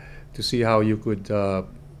to see how you could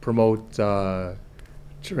promote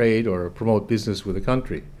trade or promote business with the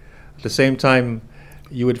country. At the same time,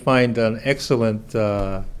 you would find an excellent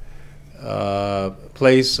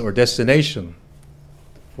place or destination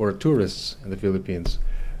for tourists in the Philippines.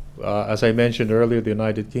 As I mentioned earlier, the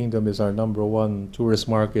United Kingdom is our #1 tourist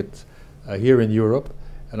market here in Europe,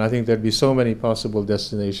 and I think there'd be so many possible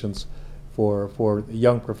destinations for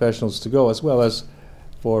young professionals to go, as well as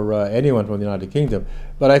for anyone from the United Kingdom.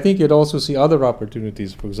 But I think you'd also see other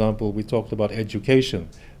opportunities. For example, we talked about education.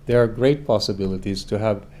 There are great possibilities to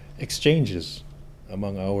have exchanges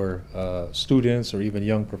among our students or even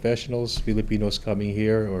young professionals, Filipinos coming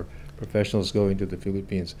here or professionals going to the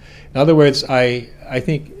Philippines. In other words, I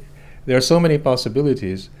think there are so many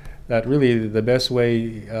possibilities that really the best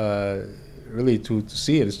way really to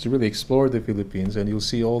see it is to really explore the Philippines, and you'll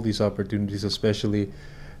see all these opportunities, especially,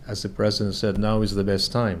 as the President said, now is the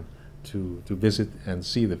best time to visit and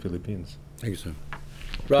see the Philippines. Thank you, sir.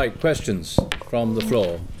 Right, questions from the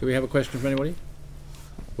floor. Do we have a question from anybody?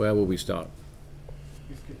 Where will we start?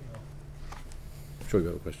 Sure, you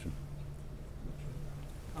have a question.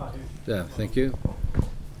 Yeah, thank you.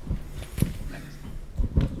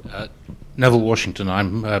 Neville Washington.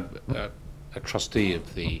 I'm a trustee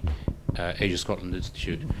of the Asia Scotland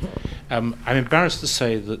Institute. I'm embarrassed to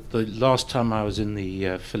say that the last time I was in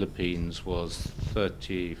the Philippines was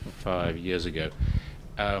 35 years ago.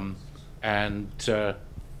 And the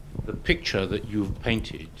picture that you've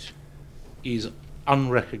painted is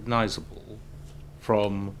unrecognizable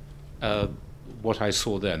from what I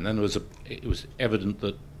saw then. Then it was evident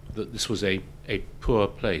that this was a poor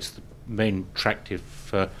place. The main attractive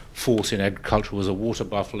force in agriculture was a water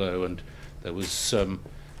buffalo, and there was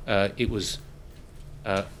it was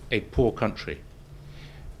a poor country.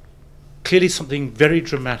 Clearly something very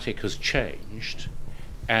dramatic has changed,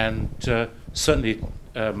 and certainly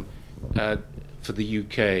for the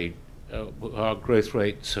UK, our growth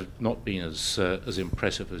rates have not been as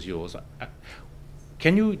impressive as yours.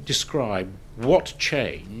 Can you describe what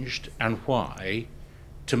changed and why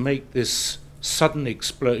to make this sudden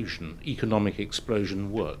explosion, economic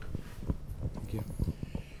explosion, work? Thank you.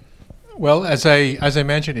 Well, as I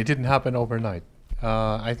mentioned, it didn't happen overnight.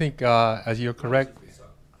 I think, as you're correct.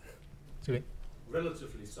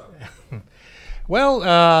 Relatively so. Well,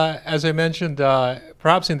 as I mentioned,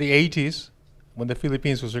 perhaps in the 80s, when the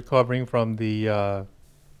Philippines was recovering from the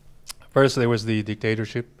first there was the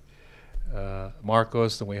dictatorship,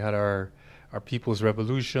 Marcos, and we had our People's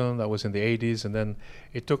Revolution. That was in the 80s, and then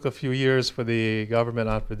it took a few years for the government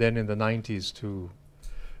after then in the 90s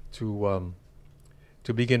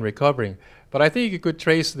to begin recovering. But I think you could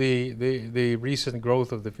trace the recent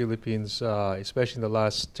growth of the Philippines, especially in the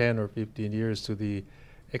last 10 or 15 years, to the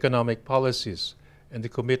economic policies and the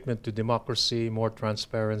commitment to democracy, more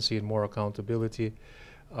transparency, and more accountability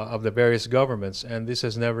of the various governments. And this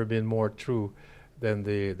has never been more true than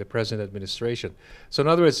the present administration. So in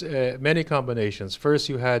other words, many combinations. First,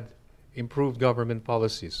 you had improved government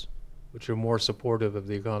policies, which are more supportive of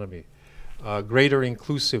the economy. Greater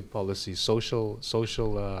inclusive policies, social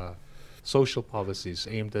policies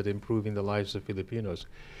aimed at improving the lives of Filipinos.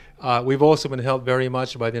 We've also been helped very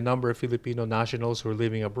much by the number of Filipino nationals who are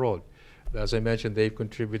living abroad. As I mentioned, they've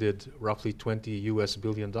contributed roughly $20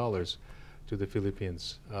 billion to the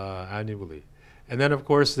Philippines annually. And then, of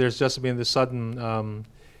course, there's just been the sudden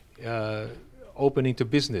opening to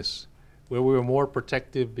business, where we were more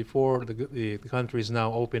protective before. The country is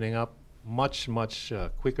now opening up much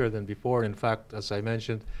quicker than before. In fact, as I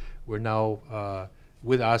mentioned, we're now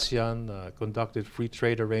with ASEAN conducted free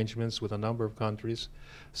trade arrangements with a number of countries.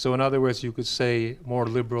 So in other words, you could say more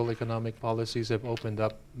liberal economic policies have opened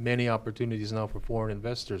up many opportunities now for foreign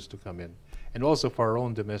investors to come in, and also for our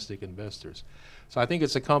own domestic investors. So I think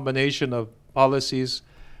it's a combination of policies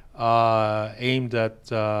aimed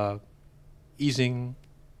at easing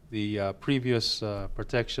the previous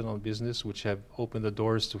protection on business, which have opened the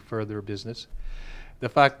doors to further business. The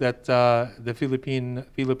fact that the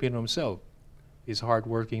Filipino himself, his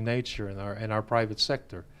hardworking nature, and our private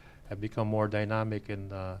sector have become more dynamic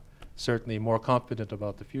and certainly more confident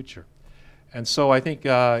about the future. And so I think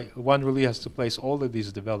one really has to place all of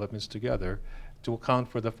these developments together to account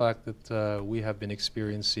for the fact that we have been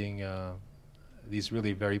experiencing these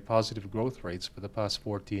really very positive growth rates for the past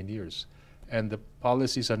 14 years. And the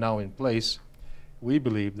policies are now in place. We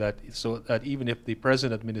believe that so that even if the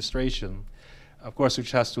present administration, of course,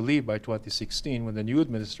 which has to leave by 2016, when the new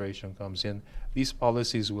administration comes in, these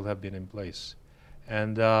policies will have been in place.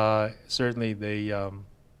 And certainly they,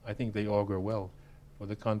 I think they augur well for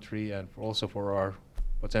the country and also for our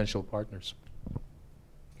potential partners.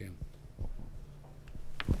 Okay.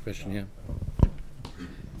 Question here.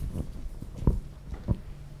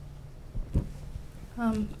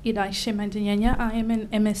 Iraishe Mandanyanya. I am an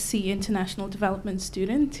MSc International Development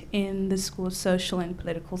student in the School of Social and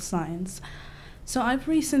Political Science. So I've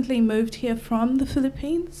recently moved here from the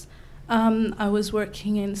Philippines. I was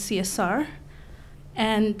working in CSR,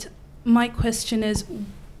 and my question is,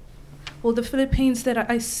 well, the Philippines, that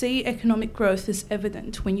I see economic growth is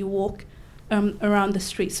evident when you walk around the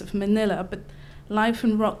streets of Manila, but life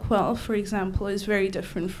in Rockwell, for example, is very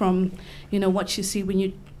different from, what you see when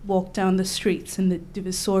you walk down the streets in the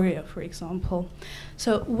Divisoria, for example.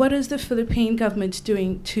 So what is the Philippine government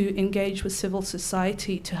doing to engage with civil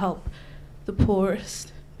society to help the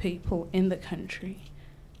poorest people in the country?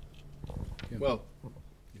 Well,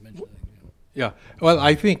 You mentioned that, yeah. Well,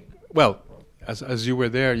 I think, as you were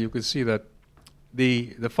there, you could see that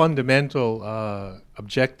the fundamental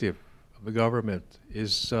objective of the government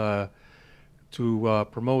is to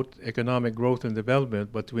promote economic growth and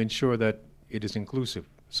development, but to ensure that it is inclusive.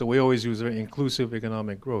 So we always use inclusive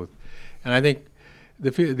economic growth. And I think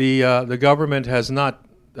the government has not,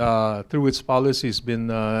 through its policies, been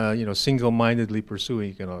single-mindedly pursuing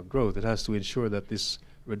economic growth. It has to ensure that this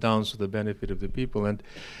redounds to the benefit of the people, and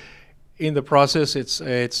in the process, it's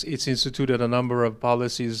instituted a number of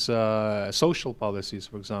policies, social policies,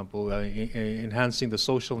 for example, enhancing the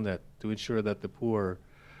social net to ensure that the poor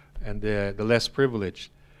and the less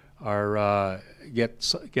privileged are get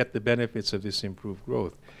the benefits of this improved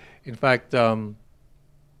growth. In fact, there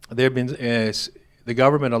have been the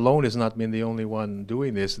government alone has not been the only one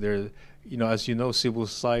doing this. There, as you know, civil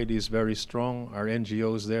society is very strong. Our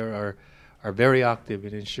NGOs there are very active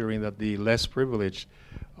in ensuring that the less privileged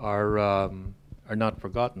are not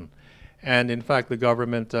forgotten. And in fact, the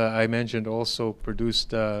government I mentioned also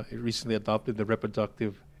produced, recently adopted the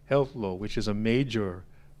reproductive health law, which is a major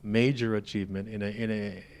achievement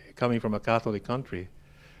coming from a Catholic country.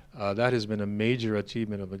 That has been a major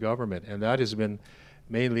achievement of the government, and that has been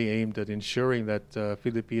mainly aimed at ensuring that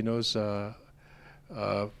Filipinos, from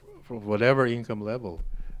whatever income level,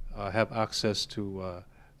 have access to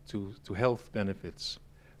health benefits.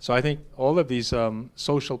 So I think all of these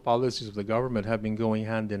social policies of the government have been going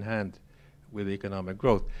hand in hand with economic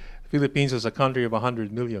growth. The Philippines is a country of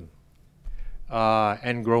 100 million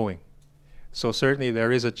and growing. So certainly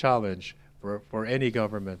there is a challenge for any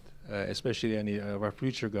government, especially any of our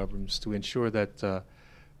future governments, to ensure that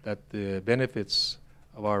the benefits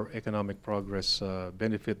of our economic progress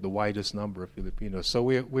benefit the widest number of Filipinos. So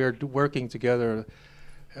we are working together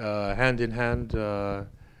hand in hand,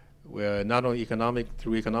 not only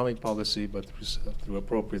through economic policy, but through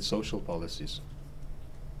appropriate social policies.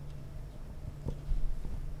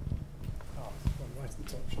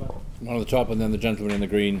 One at the top, and then the gentleman in the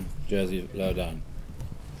green jersey lower down.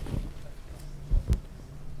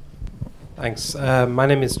 Thanks. My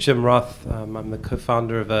name is Jim Roth. I'm the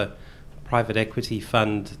co-founder of a private equity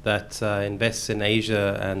fund that invests in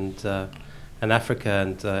Asia and Africa,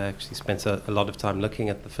 and actually spent a lot of time looking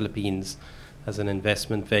at the Philippines as an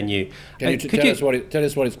investment venue. Can you tell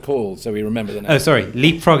us what it's called so we remember the name? Oh, sorry,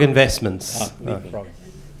 Leapfrog Investments. Leapfrog.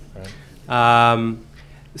 Right.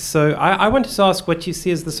 So I wanted to ask what you see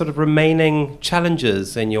as the sort of remaining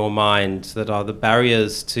challenges in your mind that are the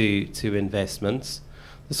barriers to investments,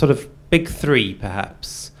 the sort of big three,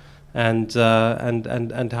 perhaps, and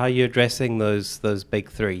how you're addressing those big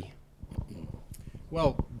three.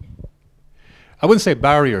 Well, I wouldn't say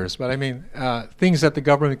barriers, but I mean things that the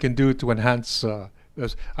government can do to enhance. I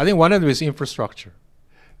think one of them is infrastructure.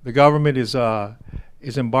 The government is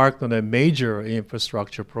embarked on a major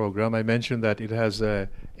infrastructure program. I mentioned that it has a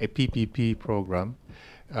PPP program,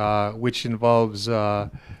 which involves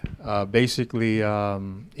basically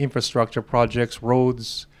infrastructure projects,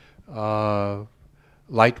 roads,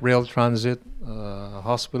 light rail transit,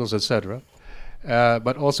 hospitals, etc.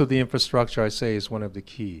 But also the infrastructure, I say, is one of the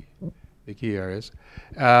key areas.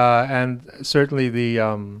 And certainly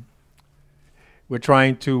we're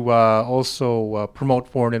trying to also promote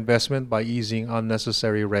foreign investment by easing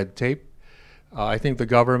unnecessary red tape. I think the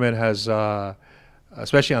government has,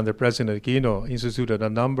 especially under President Aquino, instituted a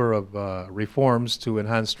number of reforms to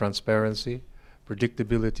enhance transparency,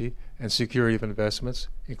 predictability, and security of investments,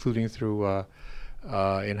 including through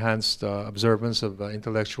enhanced observance of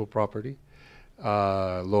intellectual property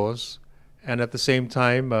laws. And at the same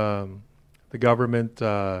time, the government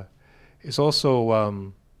is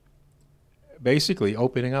also basically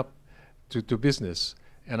opening up to business.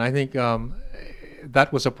 And I think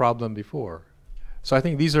that was a problem before. So I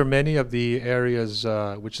think these are many of the areas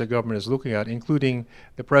which the government is looking at, including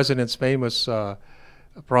the president's famous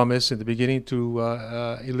promise in the beginning to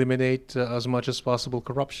eliminate as much as possible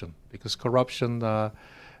corruption, because corruption, the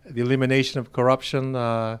elimination of corruption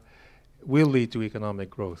will lead to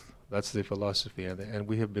economic growth. That's the philosophy, and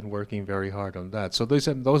we have been working very hard on that. So those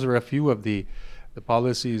are a few of the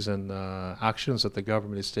policies and actions that the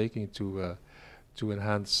government is taking to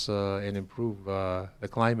enhance and improve the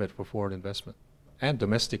climate for foreign investment and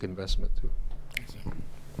domestic investment too.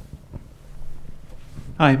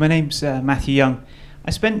 Hi, my name's Matthew Young.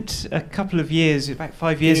 I spent a couple of years, about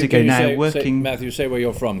 5 years ago now, working... Matthew, say where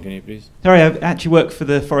you're from, can you please? Sorry, I actually work for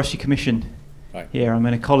the Forestry Commission right here. I'm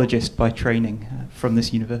an ecologist by training from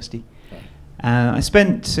this university. Right. I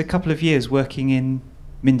spent a couple of years working in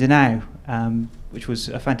Mindanao, which was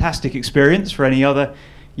a fantastic experience for any other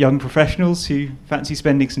young professionals who fancy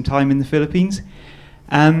spending some time in the Philippines.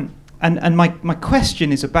 And my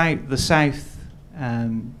question is about the south,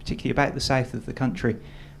 particularly about the south of the country,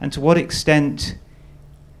 and to what extent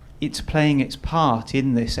it's playing its part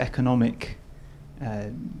in this economic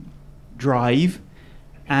drive.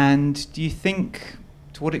 And do you think,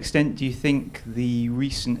 to to what extent do you think the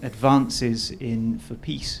recent advances for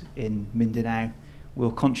peace in Mindanao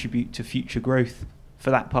will contribute to future growth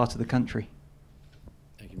for that part of the country?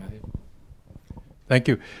 Thank you, Matthew. Thank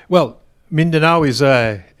you. Well, Mindanao is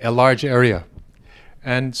a large area,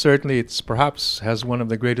 and certainly it's perhaps has one of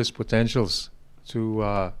the greatest potentials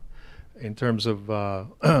to, in terms of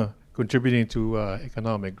contributing to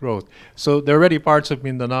economic growth. So there are already parts of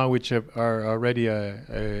Mindanao which are already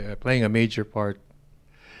playing a major part.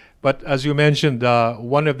 But as you mentioned,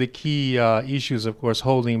 one of the key issues, of course,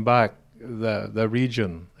 holding back the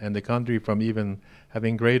region and the country from even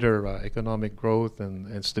having greater economic growth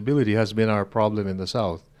and stability has been our problem in the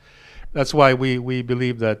south. That's why we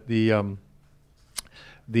believe that the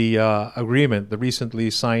agreement, the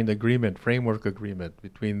recently signed agreement, framework agreement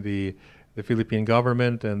between the Philippine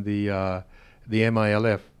government and the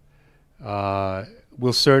MILF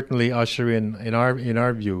will certainly usher in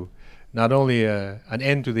our view, not only an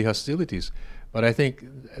end to the hostilities, but I think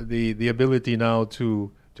the ability now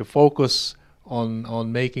to focus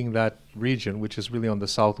on making that region, which is really on the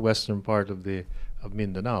southwestern part of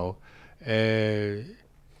Mindanao,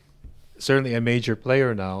 certainly a major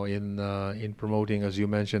player now in promoting, as you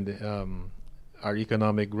mentioned, our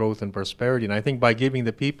economic growth and prosperity. And I think by giving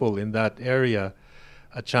the people in that area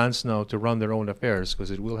a chance now to run their own affairs,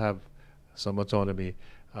 because it will have some autonomy,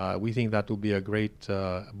 we think that will be a great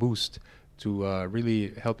boost to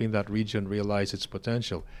really helping that region realize its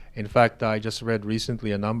potential. In fact, I just read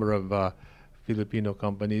recently a number of Filipino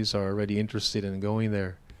companies are already interested in going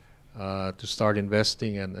there to start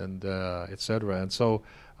investing and et cetera. And so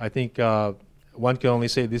I think one can only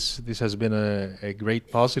say this has been a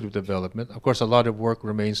great positive development. Of course, a lot of work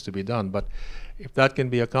remains to be done, but if that can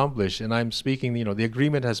be accomplished, and I'm speaking, the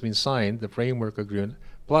agreement has been signed, the framework agreement,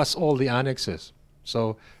 plus all the annexes.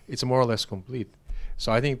 So it's more or less complete.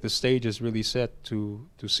 So I think the stage is really set to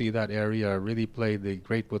see that area really play the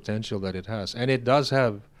great potential that it has. And it does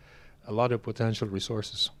have a lot of potential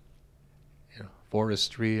resources,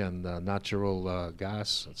 forestry and natural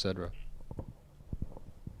gas, etc.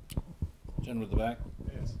 Gentleman at the back.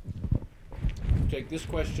 Yes. Take this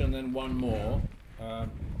question, then one more.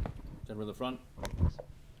 Gentleman at the front.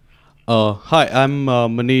 Hi, I'm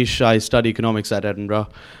Manish. I study economics at Edinburgh.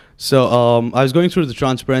 So I was going through the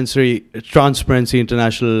Transparency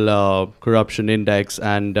International Corruption Index,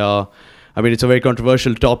 and I mean, it's a very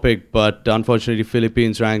controversial topic, but unfortunately,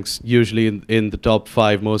 Philippines ranks usually in the top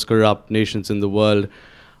 5 most corrupt nations in the world.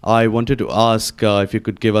 I wanted to ask if you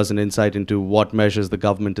could give us an insight into what measures the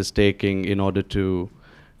government is taking in order to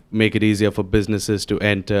make it easier for businesses to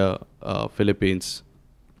enter Philippines.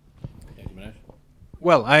 Thank you, Manish.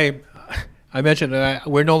 Well, I mentioned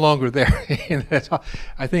we're no longer there.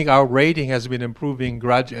 I think our rating has been improving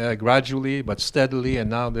gradually but steadily, and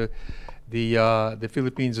now the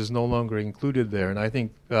Philippines is no longer included there. And I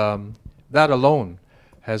think that alone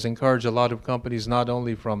has encouraged a lot of companies, not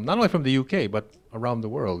only from the UK but around the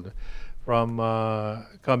world, from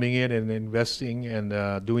coming in and investing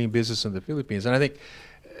and doing business in the Philippines. And I think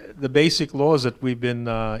the basic laws that we've been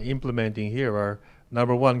implementing here are,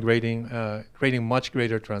 number one, creating much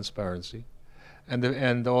greater transparency,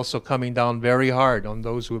 and also coming down very hard on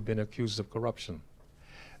those who have been accused of corruption.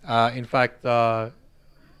 In fact,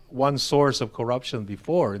 one source of corruption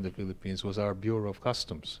before in the Philippines was our Bureau of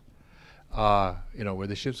Customs, where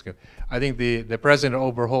the ships go. I think the president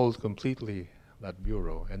overhauled completely that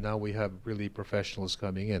bureau, and now we have really professionals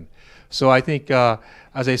coming in. So I think,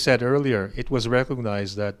 as I said earlier, it was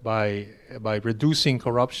recognized that by reducing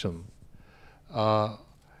corruption,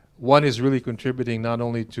 one is really contributing not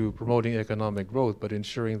only to promoting economic growth, but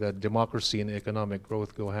ensuring that democracy and economic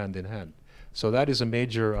growth go hand in hand. So that is a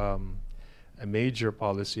major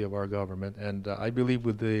policy of our government, and I believe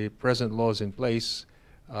with the present laws in place,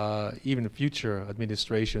 even future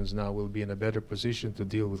administrations now will be in a better position to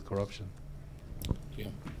deal with corruption. Yeah.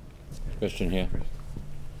 Question here.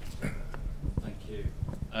 Thank you.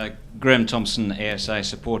 Graham Thompson, ASI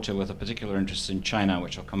supporter with a particular interest in China,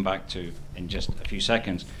 which I'll come back to in just a few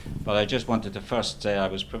seconds. But I just wanted to first say I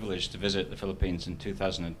was privileged to visit the Philippines in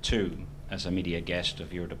 2002 as a media guest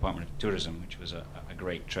of your Department of Tourism, which was a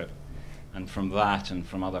great trip. And from that and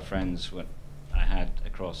from other friends what I had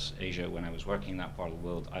across Asia when I was working in that part of the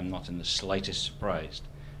world, I'm not in the slightest surprised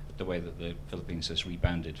at the way that the Philippines has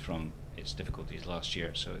rebounded from its difficulties last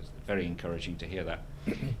year. So it's very encouraging to hear that.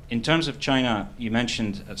 In terms of China, you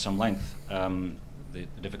mentioned at some length the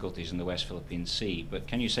difficulties in the West Philippine Sea, but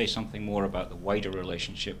can you say something more about the wider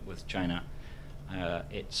relationship with China?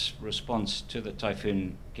 Its response to the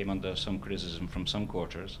typhoon came under some criticism from some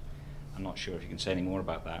quarters, I'm not sure if you can say any more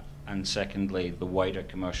about that. And secondly, the wider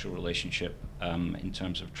commercial relationship in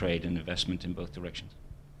terms of trade and investment in both directions.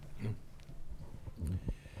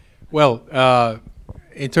 Well,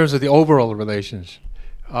 in terms of the overall relations,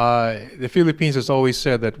 the Philippines has always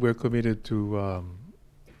said that we're committed to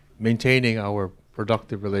maintaining our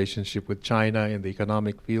productive relationship with China in the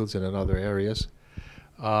economic fields and in other areas.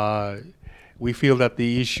 We feel that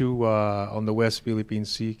the issue on the West Philippine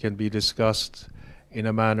Sea can be discussed in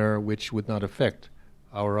a manner which would not affect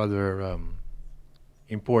our other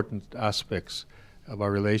important aspects of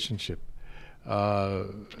our relationship.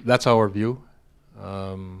 That's our view.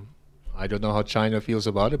 I don't know how China feels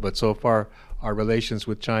about it, but so far our relations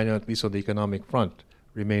with China, at least on the economic front,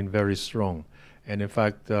 remain very strong. And in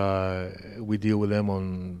fact, we deal with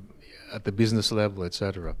them at the business level,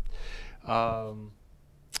 etc.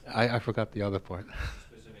 I forgot the other part.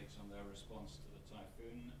 Specifics on their response to the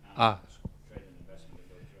typhoon and trade and investment.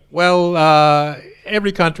 Well,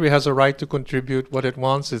 every country has a right to contribute what it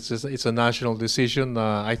wants. It's a national decision.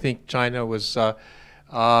 I think China was,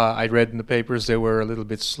 I read in the papers, they were a little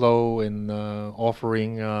bit slow in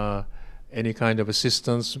offering any kind of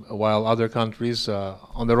assistance, while other countries,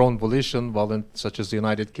 on their own volition, such as the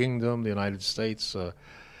United Kingdom, the United States,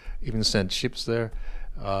 even sent ships there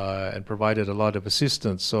and provided a lot of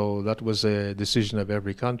assistance. So that was a decision of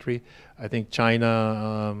every country. I think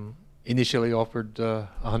China initially offered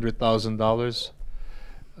 $100,000.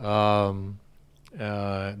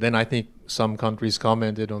 Then I think some countries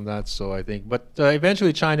commented on that. So I think, but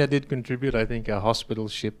eventually China did contribute. I think a hospital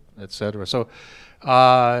ship, etc. So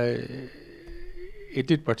it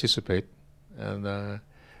did participate, and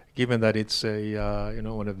given that it's a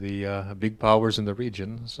one of the big powers in the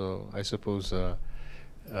region, so I suppose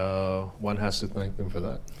one has to thank them for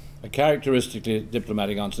that. A characteristically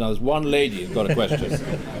diplomatic answer. Now, there's one lady who's got a question,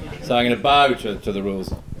 so I'm going to bow to the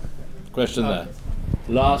rules. Question there.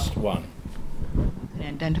 Last one.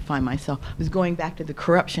 Identify myself. I was going back to the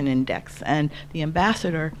corruption index, and the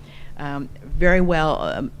ambassador very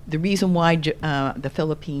well, the reason why the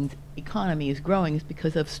Philippines economy is growing is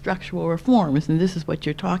because of structural reforms, and this is what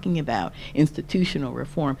you're talking about, institutional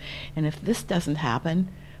reform. And if this doesn't happen,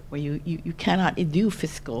 where you cannot do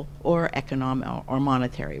fiscal or economic or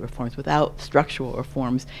monetary reforms without structural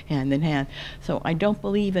reforms hand in hand. So I don't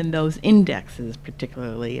believe in those indexes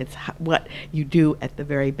particularly. It's what you do at the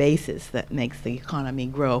very basis that makes the economy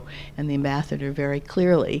grow. And the ambassador very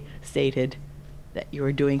clearly stated that you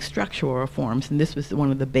were doing structural reforms, and this was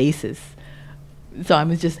one of the bases. So I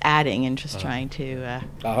was just adding and just trying to...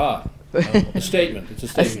 A statement. It's a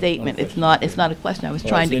statement. A statement. It's not a question. I was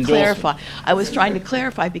trying to clarify. I was trying to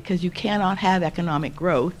clarify because you cannot have economic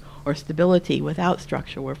growth or stability without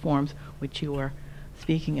structural reforms, which you were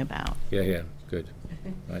speaking about. Yeah, good.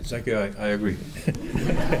 Right. Thank you. I agree.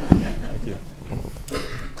 Thank you.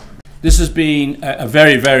 This has been a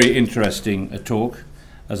very, very interesting talk,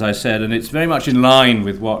 as I said, and it's very much in line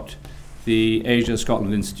with what the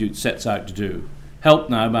Asia-Scotland Institute sets out to do. Helped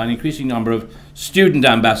now by an increasing number of student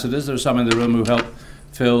ambassadors. There are some in the room who help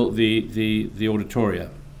fill the auditoria.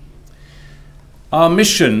 Our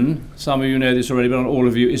mission, some of you know this already, but not all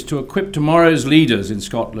of you, is to equip tomorrow's leaders in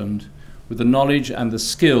Scotland with the knowledge and the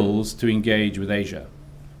skills to engage with Asia,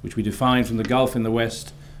 which we define from the Gulf in the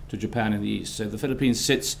west to Japan in the east. So the Philippines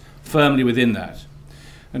sits firmly within that.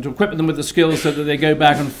 And to equip them with the skills so that they go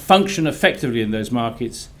back and function effectively in those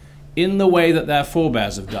markets in the way that their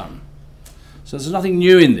forebears have done. So there's nothing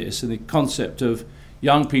new in this, in the concept of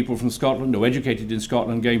young people from Scotland or educated in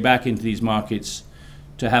Scotland going back into these markets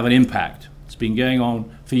to have an impact. It's been going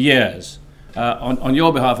on for years. On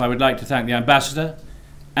your behalf, I would like to thank the ambassador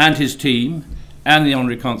and his team and the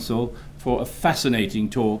honorary consul for a fascinating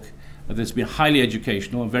talk that's been highly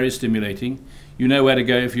educational and very stimulating. You know where to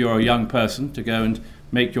go if you're a young person to go and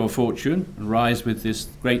make your fortune and rise with this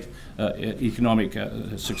great economic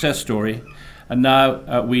success story. And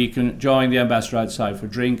now we can join the ambassador outside for a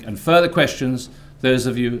drink and further questions, those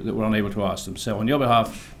of you that were unable to ask them. So on your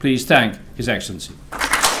behalf, please thank His Excellency.